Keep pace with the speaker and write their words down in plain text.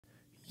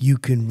You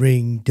can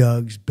ring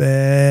Doug's bell.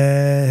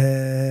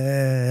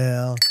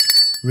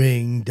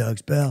 Ring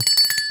Doug's bell.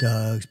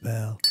 Doug's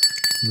bell.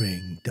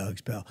 Ring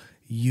Doug's bell.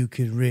 You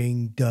can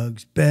ring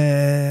Doug's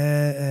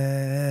bell.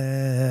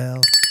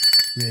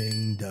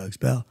 Ring Doug's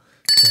bell.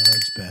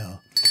 Doug's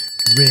bell.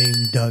 Ring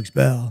Doug's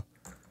bell.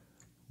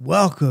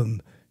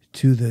 Welcome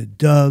to the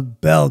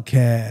Doug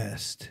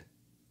Bellcast.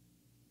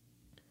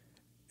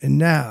 And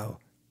now,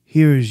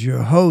 here is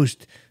your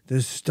host,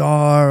 the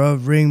star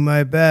of Ring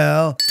My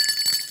Bell,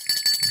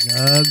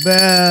 Doug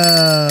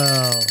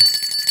Bell.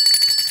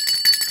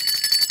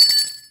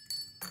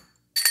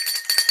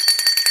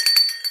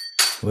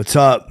 What's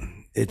up?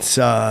 It's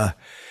hey,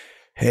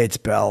 it's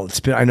Bell.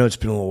 I know it's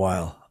been a little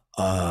while.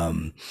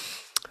 I've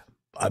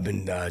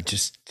been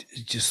just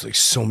like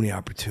so many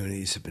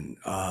opportunities have been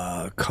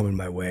coming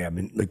my way. I've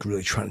been like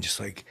really trying to just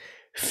like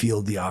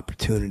field the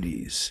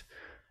opportunities,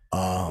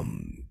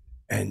 and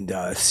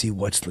see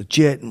what's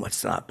legit and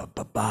what's not.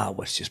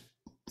 What's just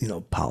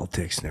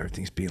politics and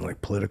everything's being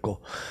like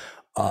political.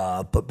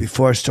 But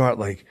before I start,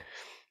 like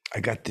I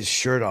got this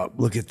shirt up.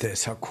 Look at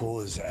this. How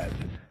cool is that?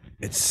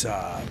 It's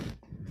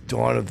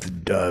Dawn of the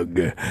Doug.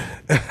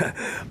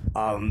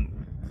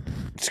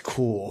 It's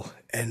cool.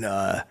 And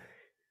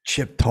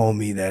Chip told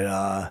me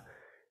that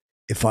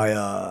if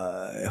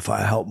I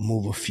help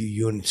move a few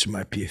units, there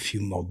might be a few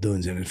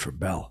Muldoons in it for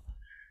Bell.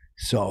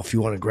 So if you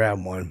want to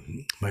grab one,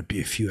 might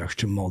be a few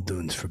extra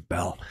Muldoons for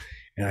Bell,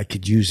 and I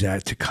could use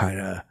that to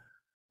kind of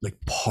like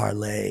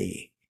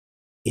parlay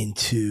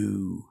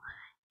into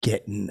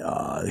getting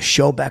the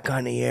show back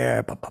on the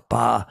air.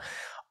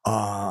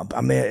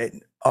 I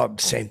mean,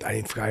 same. I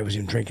didn't forget I was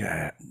even drinking.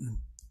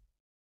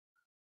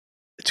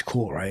 It's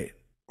cool, right?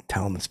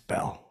 Tell them it's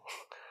Bell.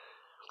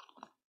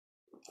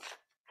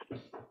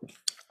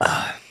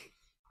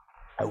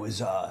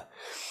 It's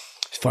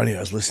funny, I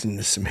was listening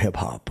to some hip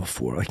hop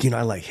before. Like,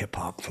 I like hip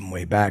hop from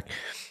way back.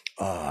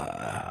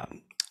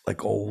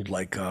 Like old,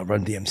 like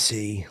Run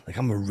DMC. Like,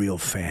 I'm a real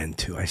fan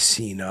too. I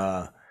seen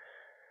who's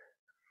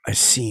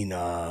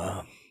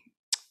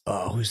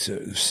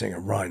the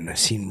singer? Run. I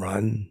seen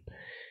Run,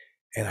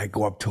 and I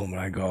go up to him and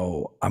I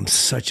go, I'm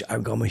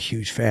a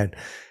huge fan.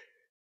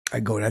 I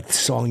go, that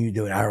song you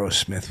do at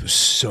Aerosmith was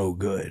so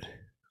good.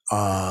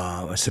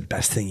 It's the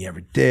best thing you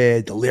ever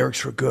did. The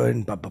lyrics were good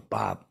and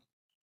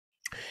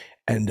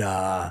And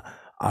I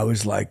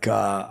was like, it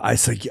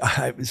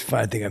was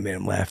funny. I think I made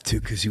him laugh too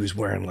because he was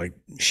wearing like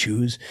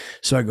shoes.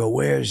 So I go,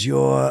 "Where's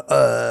your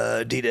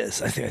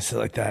Adidas?" I think I said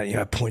like that.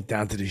 I point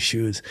down to the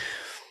shoes.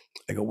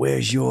 I go,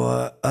 "Where's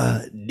your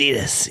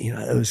Adidas?"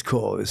 It was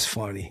cool. It was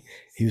funny.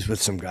 He was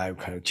with some guy who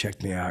kind of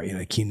checked me out.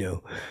 Like he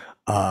knew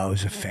I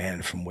was a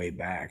fan from way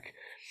back.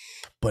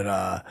 But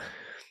I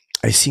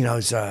seen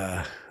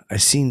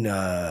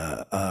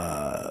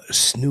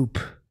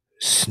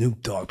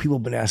Snoop Dogg. People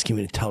have been asking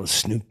me to tell the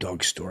Snoop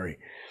Dogg story.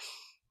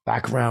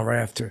 Back around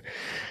right after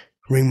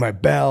Ring My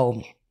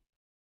Bell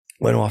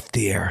went off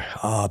the air.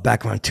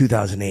 Back around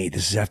 2008.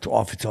 This is it's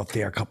off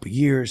the air a couple of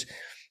years.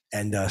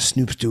 And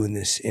Snoop's doing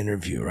this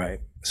interview,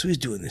 right? So he's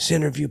doing this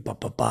interview,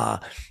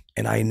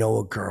 and I know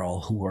a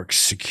girl who works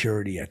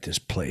security at this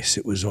place.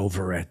 It was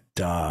over at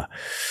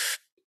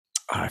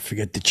I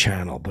forget the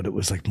channel, but it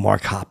was like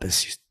Mark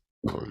Hoppus.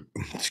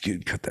 Excuse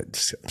me, cut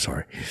that. I'm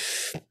sorry.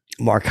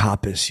 Mark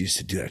Hoppus used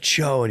to do that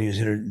show, and he was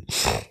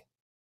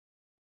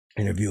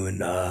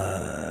interviewing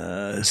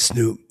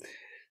Snoop.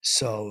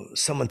 So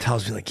someone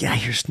tells me like, "Yeah, I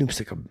hear Snoop's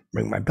like a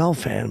Ring My Bell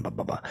fan."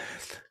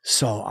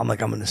 So I'm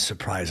like, I'm gonna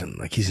surprise him.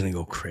 Like he's gonna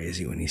go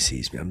crazy when he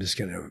sees me. I'm just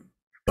gonna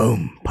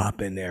boom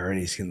pop in there, and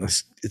I'm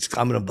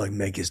gonna like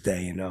make his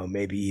day.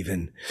 Maybe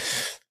even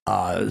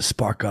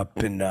spark up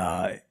and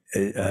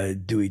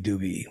Dewey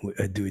Doobie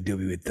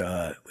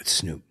with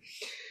Snoop.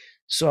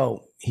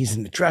 So he's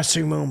in the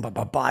dressing room,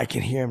 I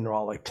can hear him. They're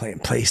all like playing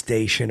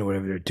PlayStation or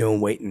whatever they're doing,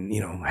 waiting,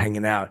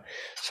 hanging out.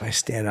 So I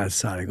stand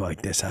outside. I go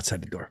like this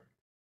outside the door.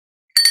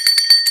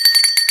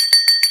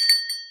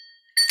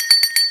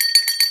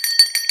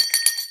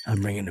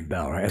 I'm ringing the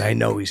bell, right? And I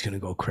know he's going to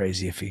go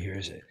crazy if he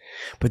hears it.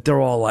 But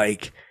they're all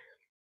like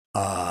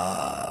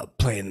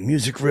playing the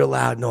music real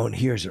loud. No one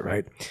hears it,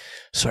 right?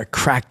 So I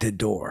crack the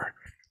door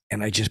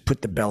and I just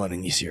put the bell in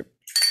and you see it.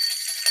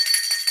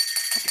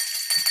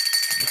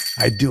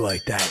 I do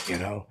like that,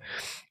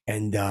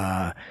 and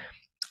I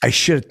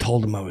should have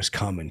told him I was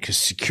coming because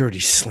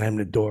security slammed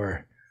the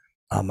door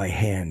on my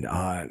hand,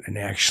 and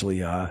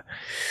actually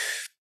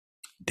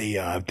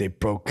they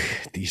broke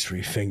these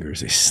 3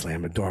 fingers. They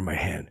slammed the door on my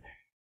hand,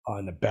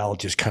 and the bell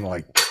just kind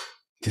of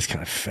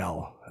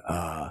fell.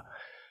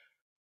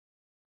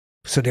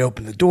 So they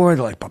opened the door.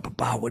 They're like,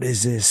 what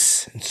is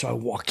this? And so I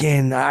walk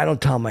in. I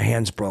don't tell them my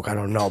hand's broke. I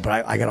don't know,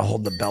 but I got to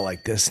hold the bell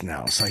like this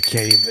now, so I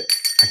can't even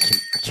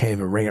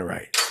ring it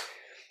right.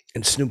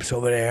 And Snoop's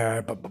over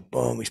there,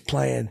 boom, he's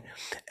playing.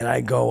 And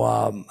I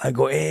go,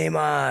 hey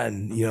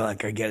man,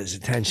 like I get his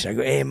attention. I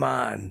go, hey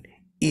man,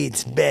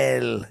 it's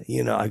Bell.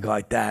 I go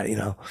like that,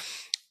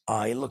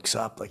 He looks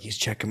up like he's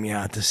checking me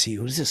out to see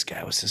who's this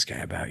guy? What's this guy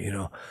about,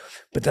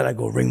 But then I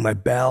go ring my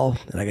bell,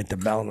 and I get the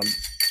bell, and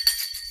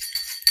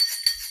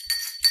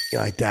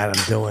like that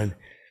I'm doing.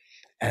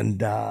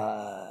 And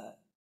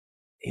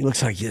he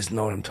looks like he doesn't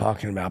know what I'm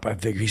talking about, but I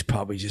figure he's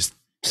probably just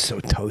so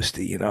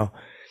toasty, you know?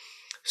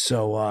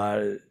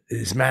 So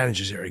his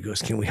manager's there. He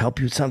goes, "Can we help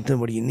you with something?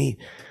 What do you need?"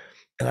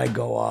 And I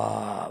go,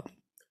 I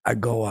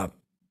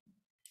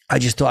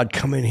just thought I'd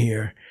come in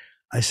here.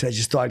 I said, I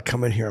just thought I'd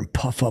come in here and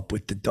puff up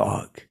with the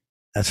dog.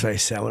 That's what I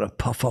said. I want to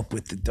puff up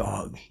with the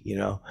dog, you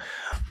know?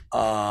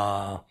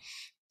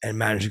 And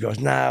manager goes,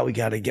 "Nah, we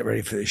got to get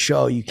ready for the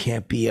show. You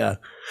can't be a..."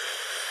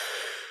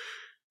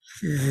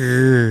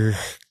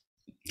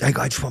 I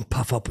go, "I just want to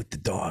puff up with the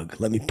dog.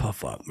 Let me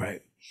puff up,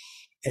 right?"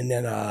 And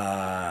then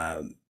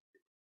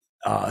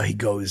he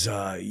goes,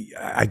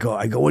 I go,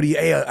 "What do you..."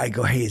 I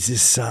go, "Hey, is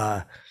this..."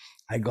 I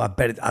go, I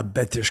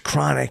bet there's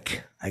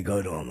chronic." I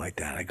go to him like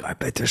that. I go, "I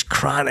bet there's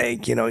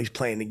chronic." You know, he's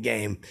playing the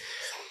game.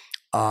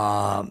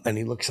 And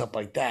he looks up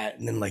like that,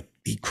 and then like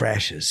he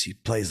crashes. He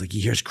plays like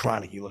he hears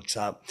chronic. He looks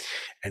up,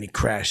 and he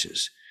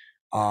crashes.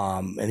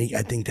 And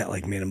I think that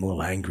like made him a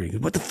little angry. He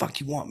goes, "What the fuck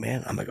you want,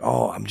 man?" I'm like,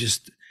 "Oh, I'm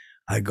just..."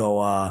 I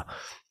go,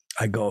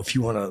 "If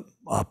you want to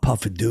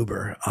puff a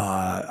doober,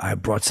 I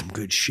brought some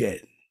good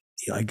shit.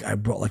 Like I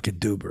brought like a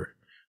doober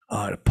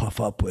to puff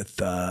up with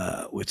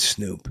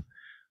Snoop."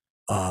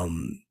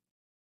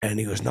 And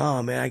he goes,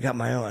 "No, man, I got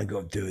my own." I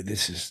go, "Dude,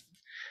 this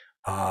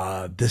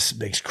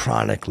makes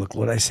chronic look..."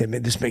 What I say,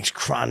 "Man, this makes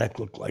chronic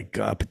look like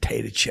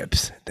potato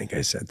chips." I think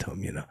I said to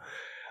him, you know.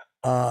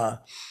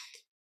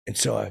 And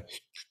so I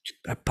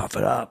puff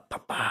it up,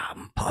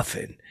 I'm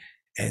puffing,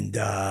 and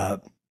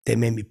they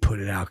made me put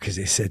it out because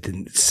they said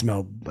it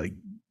smelled like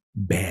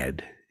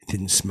bad. It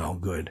didn't smell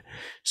good. It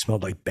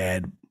smelled like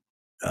bad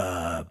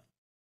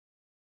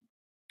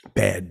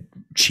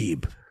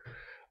cheap.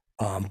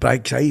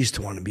 But I used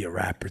to want to be a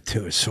rapper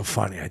too. It's so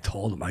funny. I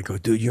told him, I go,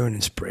 "Dude, you're an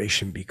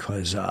inspiration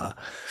because I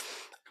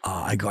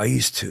go, I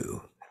used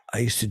to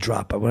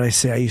drop. What I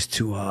say, I used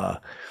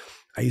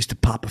to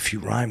pop a few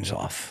rhymes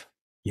off."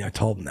 You know, I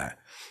told him that.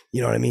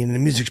 You know what I mean? And the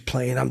music's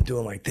playing, I'm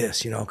doing like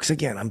this, you know, because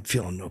again, I'm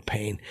feeling no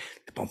pain.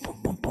 Boom,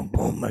 boom, boom, boom,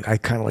 boom. Like I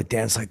kind of like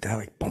dance like that,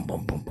 like boom,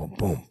 boom, boom, boom,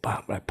 boom,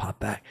 pop. I pop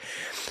back.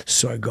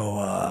 So I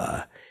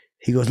go,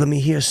 he goes, "Let me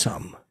hear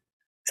some."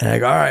 And I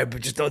go, "All right,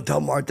 but just don't tell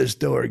Martha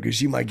Stewart because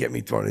she might get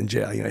me thrown in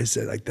jail." You know, I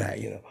said like that,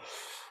 you know.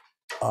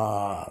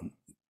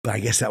 But I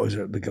guess that was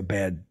like a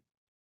bad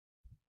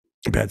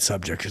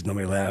subject because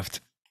nobody laughed.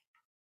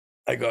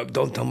 I go,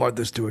 "Don't tell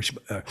Martha Stewart."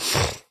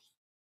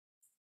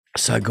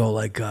 So I go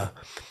like,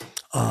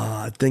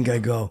 I think I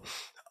go,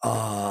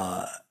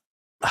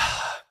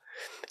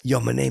 "Yo,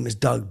 my name is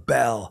Doug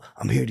Bell.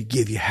 I'm here to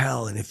give you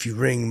hell. And if you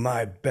ring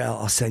my bell,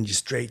 I'll send you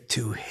straight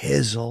to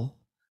Hizzle."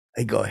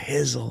 I go,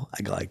 "Hizzle."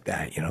 I go like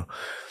that, you know.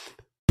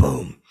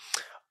 Boom.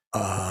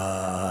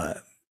 I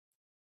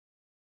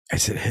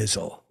said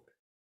Hizzle.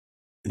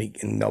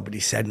 And nobody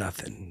said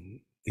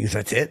nothing. He goes,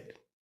 "That's it?"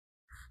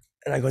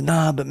 And I go,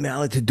 "Nah, but man, I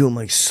like to do them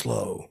like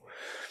slow."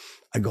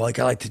 I go, like,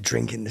 I like to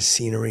drink in the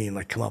scenery and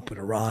like come up with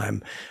a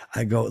rhyme.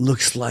 I go, "It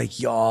looks like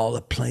y'all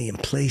are playing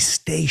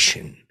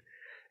PlayStation."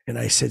 And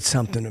I said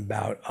something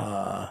about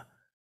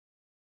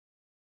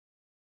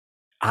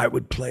I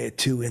would play it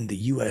too in the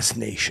US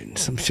nation,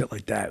 some shit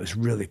like that. It was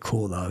really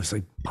cool though. I was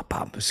like,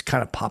 pop. It was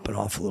kind of popping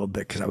off a little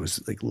bit because I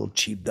was like a little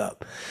cheaped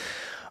up.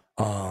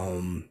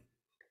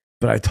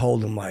 But I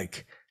told him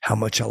like how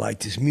much I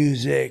liked his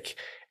music.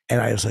 And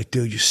I was like,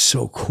 "Dude, you're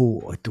so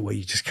cool. Like the way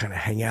you just kind of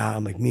hang out.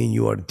 I'm like, me and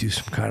you ought to do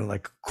some kind of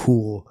like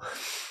cool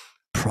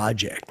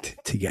project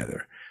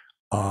together."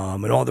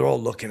 And they're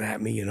all looking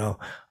at me, you know.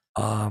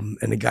 And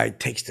the guy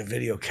takes the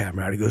video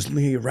camera out. He goes, "Let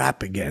me hear you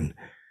rap again."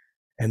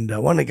 And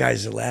one of the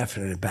guys are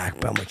laughing in the back,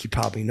 but I'm like, he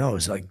probably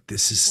knows, like,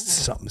 this is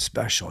something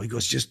special. He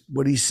goes, "Just,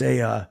 what do you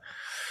say?" I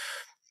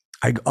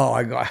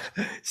go,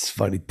 it's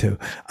funny too.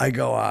 I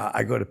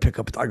go to pick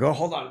up, I go,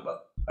 "Hold on."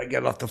 I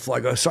get off the floor. I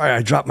go, "Sorry,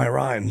 I dropped my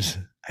rhymes.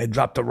 I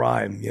dropped a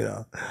rhyme, you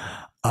know."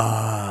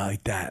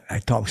 Like that. I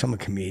told him, some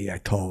comedian, I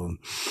told him,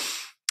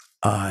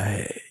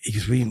 he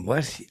goes,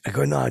 "What?" I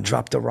go, "No, I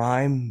dropped a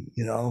rhyme,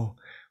 you know,"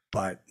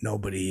 but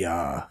nobody,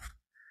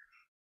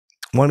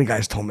 one of the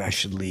guys told me I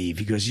should leave.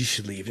 He goes, "You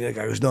should leave." And the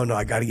guy goes, No,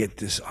 I got to get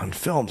this on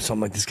film." So I'm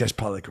like, this guy's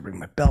probably could ring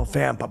my bell,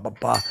 fam, blah, blah,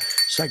 blah.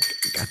 So I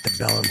got the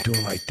bell, I'm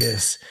doing like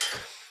this.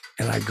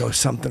 And I go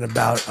something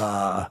about,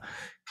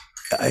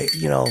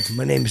 you know,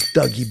 "My name is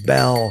Dougie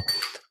Bell.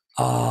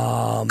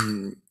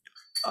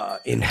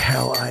 In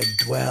hell I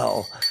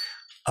dwell."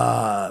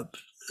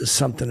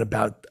 Something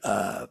about,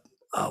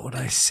 what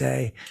I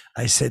say?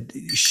 I said,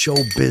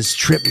 "Showbiz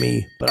tripped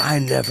me, but I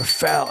never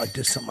fell." I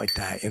did something like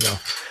that, you know,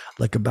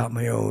 like about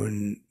my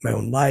own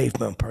life,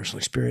 my own personal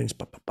experience,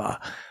 blah, blah, blah.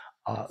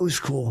 It was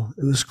cool.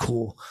 It was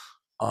cool.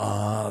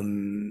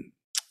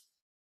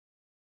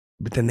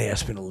 But then they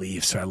asked me to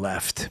leave, so I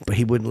left. But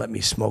he wouldn't let me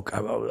smoke.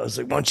 I was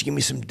like, "Why don't you give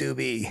me some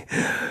doobie?"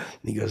 And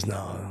he goes,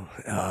 "No."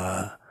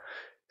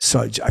 So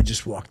I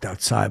just walked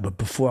outside. But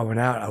before I went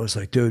out, I was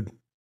like, "Dude,"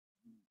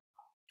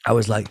 I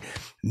was like,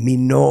 "Me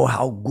know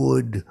how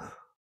good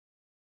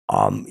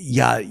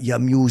your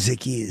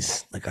music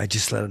is." Like I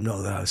just let him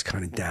know that I was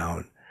kind of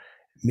down.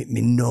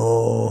 Me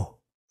know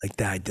like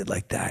that. I did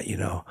like that, you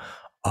know.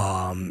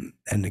 And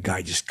the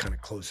guy just kind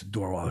of closed the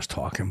door while I was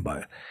talking,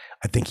 but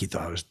I think he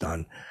thought I was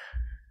done.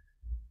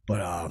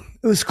 But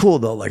it was cool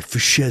though, like for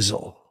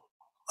shizzle.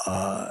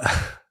 Uh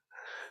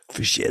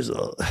for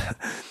shizzle.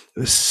 It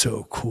was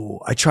so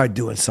cool. I tried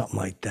doing something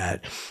like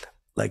that.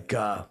 Like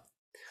you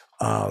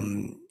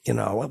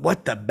know,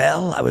 what the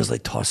bell? I was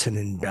like tossing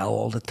in bell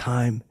all the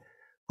time.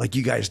 Like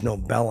you guys know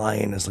bell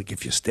eyeing is like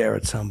if you stare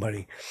at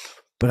somebody.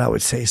 But I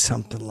would say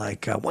something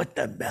like, what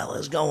the bell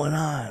is going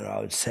on? Or I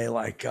would say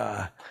like,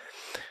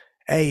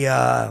 hey,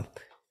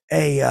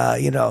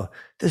 you know,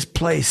 this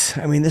place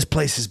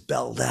is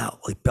belled out.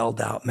 Like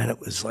belled out meant it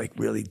was like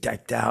really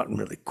decked out and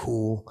really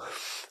cool.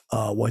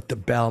 What the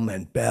bell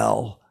meant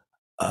bell,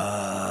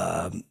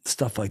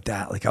 stuff like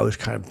that. Like I was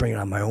kind of bringing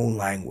on my own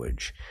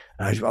language.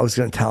 I was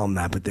going to tell them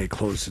that, but they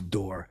closed the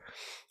door.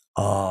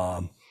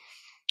 And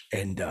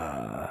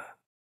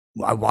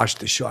I watched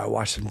the show. I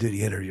watched him do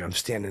the interview. I'm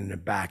standing in the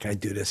back. I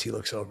do this. He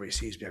looks over. He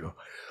sees me. I go,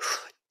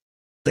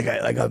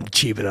 like I'm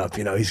cheaping up.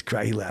 You know, he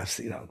laughs.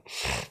 You know,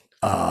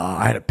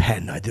 I had a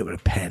pen. I did it with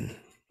a pen.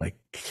 Like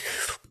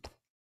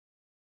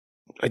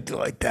I do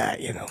like that.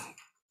 You know,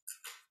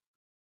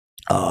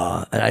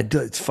 and I do.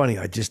 It's funny.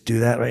 I just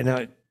do that right now.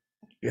 It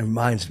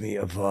reminds me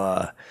of.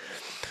 I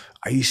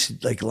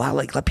used to like a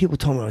lot of people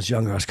told me when I was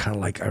younger. I was kind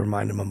of like I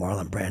reminded them of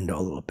Marlon Brando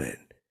a little bit.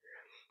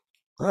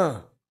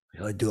 I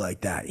do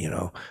like that, you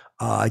know.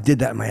 I did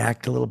that in my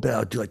act a little bit. I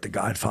would do like The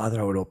Godfather.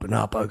 I would open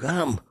up. I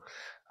go,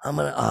 I'm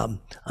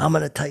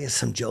gonna tell you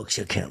some jokes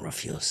you can't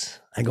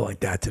refuse. I go like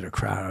that to the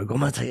crowd. I go,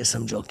 I'm gonna tell you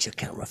some jokes you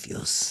can't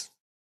refuse.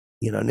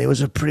 You know, and it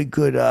was a pretty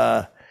good.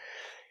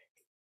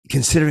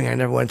 Considering I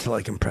never went to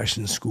like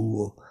impression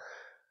school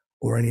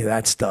or any of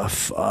that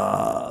stuff,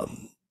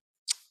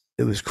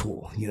 it was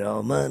cool. You know,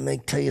 I'm gonna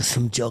tell you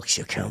some jokes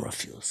you can't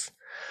refuse.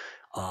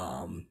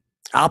 Al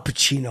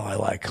Pacino, I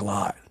like a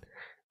lot.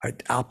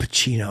 Al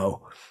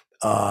Pacino,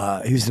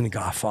 he was in The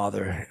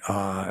Godfather.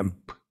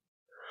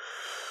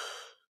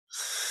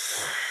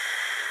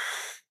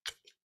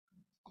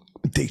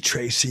 Dick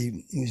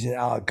Tracy, he was in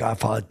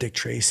Godfather, Dick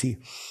Tracy,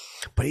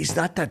 but he's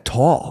not that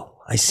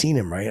tall. I seen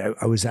him, right?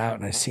 I was out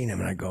and I seen him,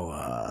 and I go,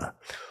 I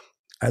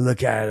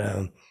look at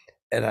him,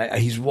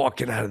 and he's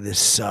walking out of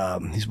this.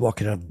 He's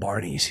walking out of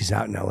Barney's. He's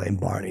out in LA in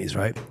Barney's,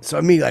 right? So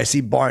I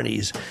see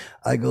Barney's.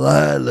 I go,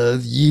 I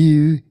love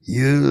you,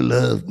 you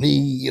love me.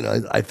 You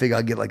know, I think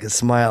I'll get like a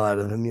smile out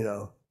of him. You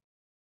know,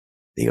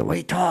 he go, what are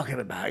you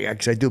talking about? Yeah,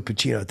 because I do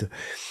Pacino too.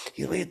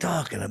 He go, what are you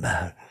talking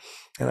about?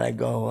 And I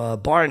go,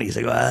 Barney's.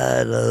 I go,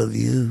 I love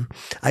you.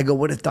 I go,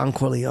 what if Don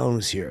Corleone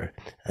was here?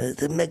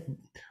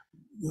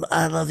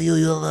 I love you,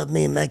 you love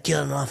me, make you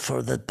an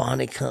offer that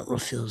Barney can't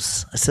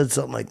refuse. I said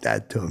something like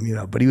that to him, you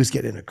know, but he was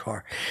getting in a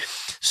car.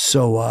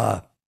 So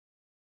I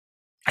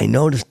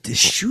noticed his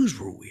shoes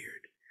were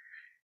weird.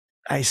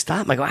 I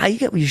stopped him. I go, how you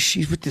get your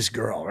shoes with this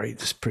girl, right?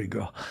 This pretty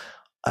girl.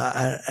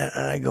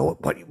 And I go,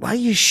 why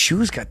your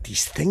shoes got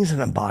these things on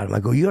the bottom? I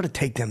go, you ought to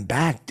take them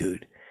back,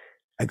 dude.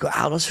 I go,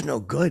 Al, those are no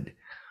good.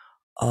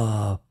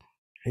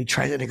 He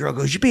tries it, and the girl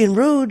goes, you're being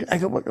rude. I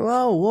go,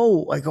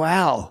 whoa. I go,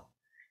 Al.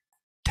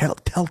 Tell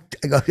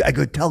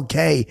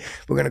Kay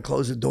we're gonna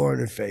close the door in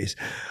her face.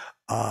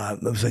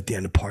 It was like the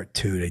end of part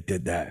 2. They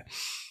did that.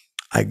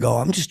 I go,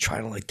 I'm just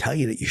trying to like tell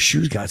you that your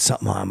shoes got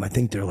something on them. I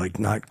think they're like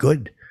not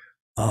good.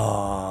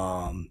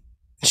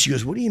 She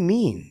goes, what do you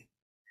mean?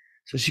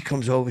 So she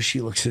comes over,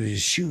 she looks at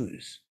his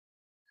shoes.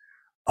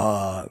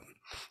 And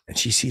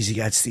she sees he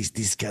got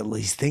these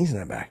things in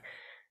the back.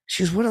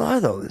 She goes, what are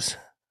those?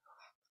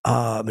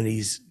 And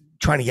he's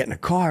trying to get in a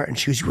car, and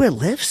she goes, you wear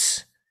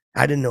lifts?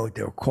 I didn't know what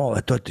they were called.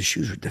 I thought the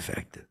shoes were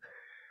defective.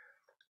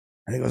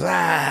 And he goes,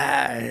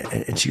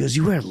 and she goes,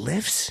 you wear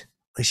lifts?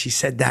 Like she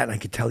said that, and I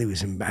could tell he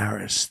was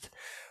embarrassed.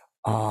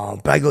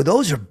 But I go,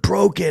 those are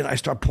broken. I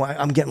start pointing.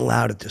 I'm getting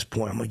loud at this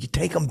point. I'm like, you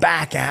take them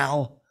back,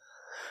 Al.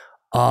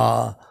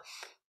 But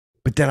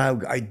then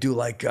I do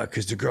like,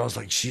 because the girl's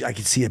like, I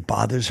can see it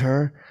bothers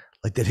her,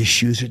 like that his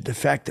shoes are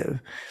defective.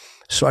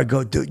 So I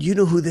go, dude, you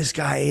know who this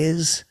guy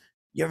is?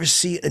 You ever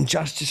see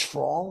Injustice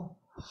for All?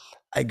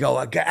 I go,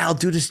 Al,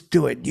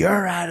 do it.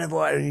 You're out of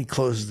order. And he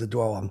closes the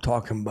door while I'm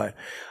talking. But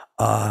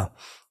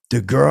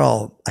the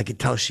girl, I could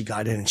tell she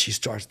got in, and she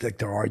starts like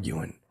they're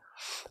arguing.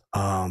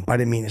 But I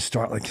didn't mean to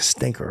start like a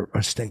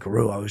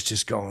stinkeroo. I was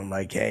just going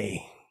like,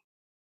 hey,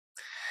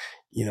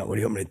 you know, what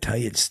do you want me to tell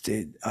you?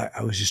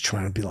 I was just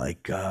trying to be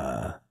like,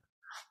 they're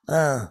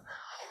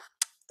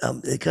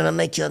gonna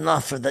make you an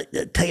offer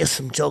that tell you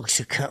some jokes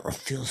you can't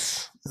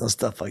refuse. You know,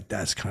 stuff like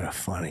that's kind of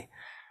funny.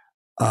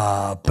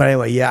 But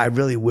anyway, yeah, I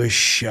really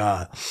wish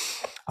I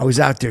was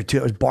out there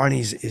too.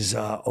 Barney's is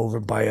over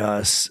by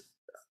us,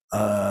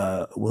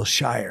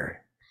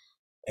 Wilshire,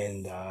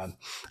 and I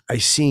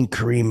seen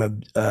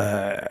Kareem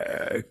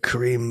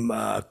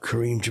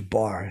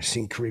Jabbar. I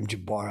seen Kareem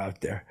Jabbar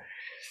out there.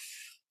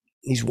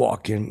 He's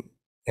walking,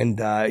 and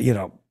you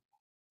know,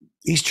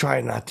 he's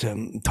trying not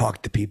to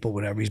talk to people,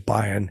 whatever he's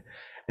buying.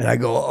 And I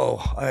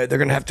go, they're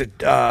gonna have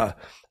to.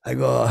 I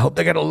go, I hope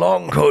they got a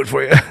long coat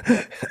for you.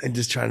 And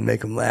just trying to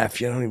make him laugh.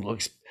 You know, he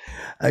looks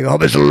I go,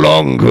 Mr.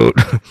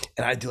 Longcoat.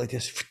 And I do like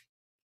this.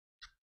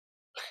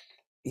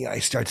 You know, I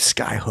start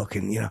sky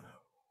hooking, you know.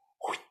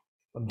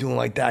 I'm doing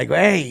like that. I go,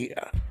 hey,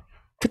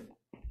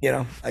 you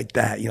know, like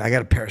that. You know, I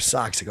got a pair of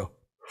socks. I go,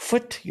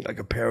 foot, you know, like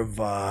a pair of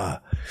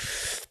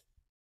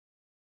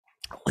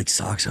like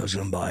socks I was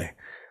gonna buy.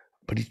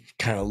 But he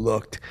kind of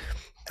looked,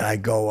 and I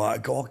go,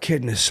 all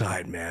kidding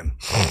aside, man.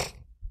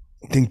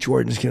 Think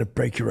Jordan's gonna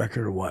break your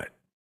record or what?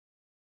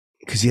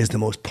 Because he has the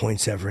most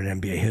points ever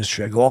in NBA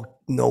history. I go, oh,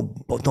 no,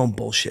 don't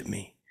bullshit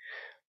me.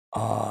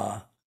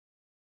 And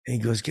he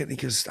goes,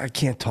 I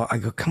can't talk. I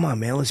go, come on,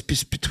 man, let's be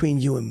between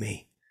you and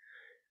me.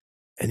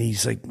 And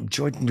he's like,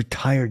 Jordan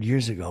retired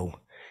years ago.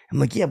 I'm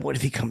like, yeah, but what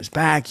if he comes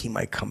back? He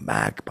might come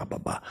back, blah, blah,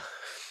 blah.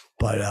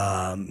 But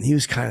he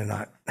was kind of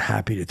not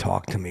happy to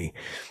talk to me.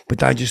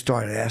 But I just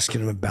started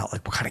asking him about,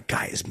 like, what kind of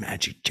guy is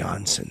Magic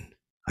Johnson?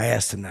 I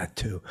asked him that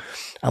too.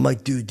 I'm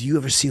like, dude, do you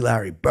ever see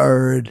Larry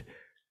Bird?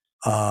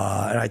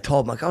 And I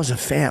told him, like, I was a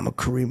fan. I'm a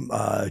Kareem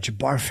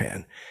Jabbar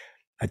fan.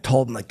 I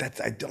told him, like,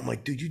 I'm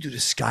like, dude, you do the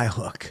sky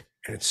hook,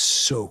 and it's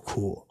so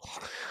cool.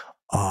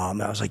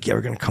 And I was like, yeah,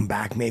 we're going to come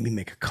back, maybe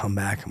make a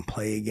comeback and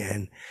play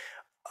again.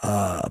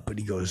 But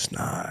he goes,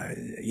 nah,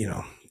 you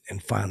know,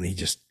 and finally he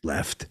just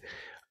left.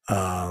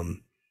 But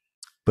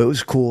it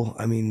was cool.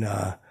 I mean,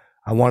 I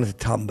wanted to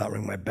tell him about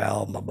Ring My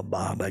Bell, blah, blah,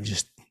 blah, but I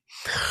just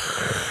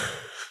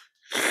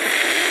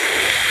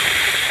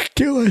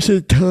give us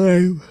a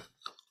time.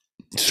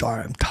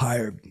 Sorry, I'm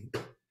tired.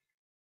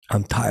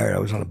 I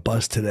was on a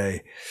bus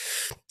today,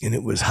 and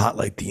it was hot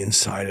like the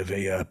inside of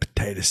a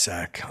potato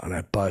sack on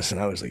that bus,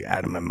 and I was like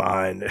out of my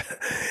mind. And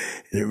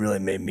it really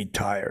made me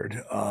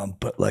tired.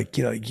 But like,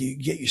 you know, you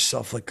get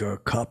yourself like a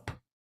cup,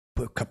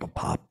 put a cup of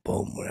pop,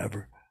 boom,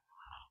 whatever.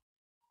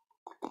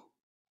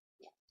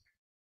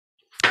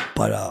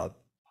 But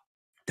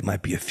there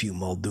might be a few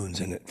Muldoons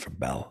in it for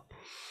Bell.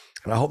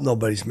 And I hope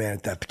nobody's mad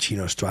at that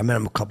Pacino story. I met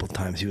him a couple of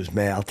times. He was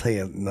mad. I'll tell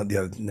you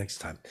next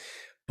time.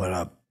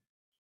 But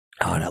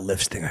that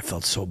lips thing, I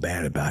felt so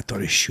bad about. I thought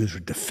his shoes were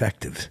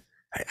defective.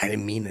 I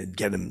didn't mean to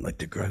get him like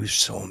the girl. He was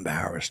so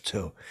embarrassed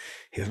too.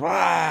 He goes,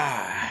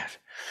 what?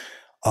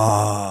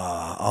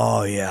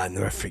 Oh yeah, I'll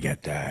never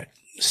forget that.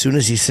 As soon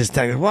as he sits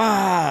down, he goes,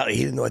 wow. He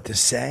didn't know what to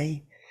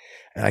say.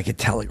 And I could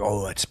tell, like,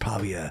 oh, it's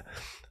probably a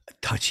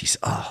touchy.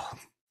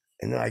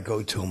 And then I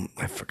go to him.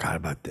 I forgot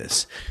about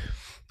this.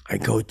 I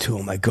go to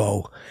him. I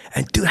go,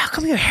 and dude, how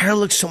come your hair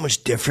looks so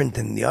much different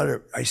than the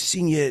other? I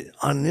seen you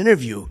on an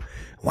interview.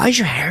 Why is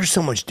your hair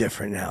so much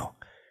different now?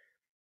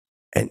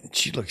 And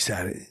she looks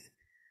at it.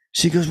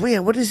 She goes, wait,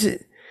 what is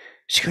it?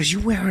 She goes, you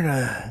wearing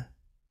a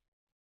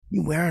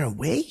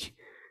wig?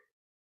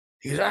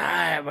 He goes,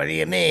 what do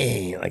you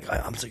mean? Like,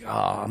 I'm like,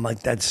 oh, I'm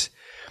like, I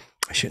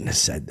shouldn't have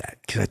said that,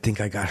 because I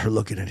think I got her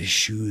looking at his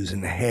shoes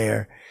and the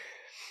hair.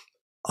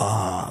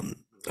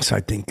 So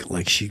I think,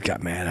 like, she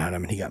got mad at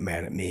him and he got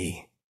mad at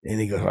me. And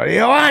he goes, what do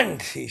you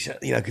want? He said,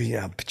 you know, because, you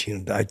know,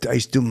 Pacino, I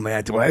used to do my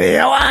what do you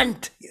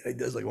want? You know, he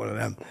does like one of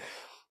them.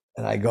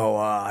 And I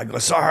go,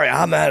 sorry,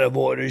 I'm out of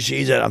order.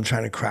 She said, I'm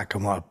trying to crack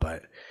him up.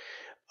 But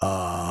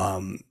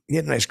he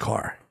had a nice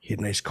car.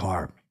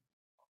 A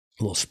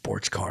little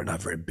sports car,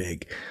 not very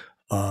big.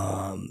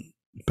 But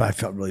I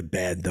felt really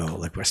bad, though,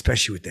 like,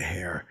 especially with the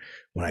hair,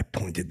 when I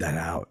pointed that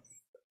out.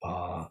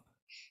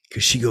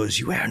 Because she goes,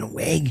 you wearing a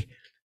wig?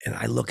 And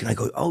I look and I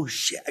go, oh,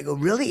 shit. I go,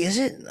 really? Is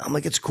it? I'm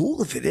like, it's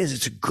cool if it is.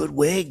 It's a good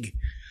wig.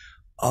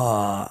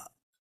 And,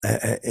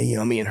 you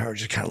know, me and her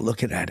just kind of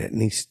looking at it.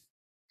 And he's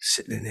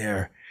sitting in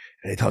there.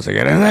 And he tells her,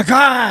 get in the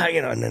car, you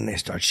know, and then they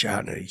start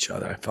shouting at each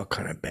other. I felt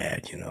kind of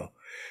bad, you know.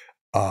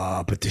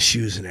 But the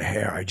shoes and the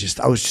hair, I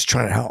was just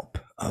trying to help.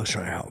 But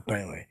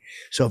anyway,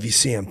 so if you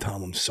see him, tell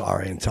him I'm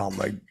sorry and tell him,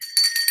 like,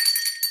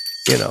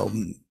 you know,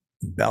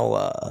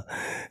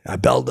 I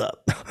belled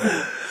up.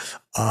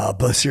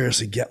 But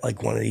seriously, get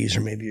like one of these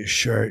or maybe a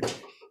shirt.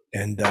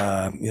 And,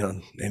 you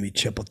know, maybe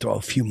Chip will throw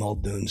a few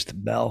Muldoons to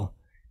Bell.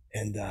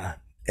 And,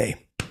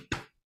 hey,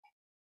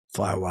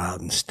 fly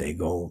wild and stay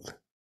gold.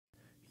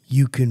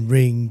 You can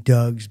ring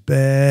Doug's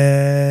bell.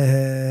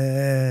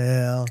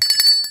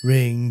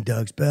 Ring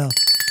Doug's bell.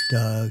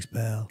 Doug's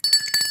bell.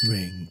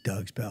 Ring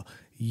Doug's bell.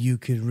 You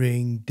can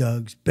ring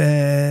Doug's bell.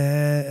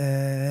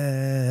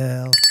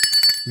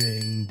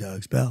 Ring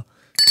Doug's bell.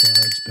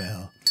 Doug's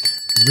bell.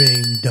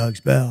 Ring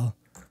Doug's bell.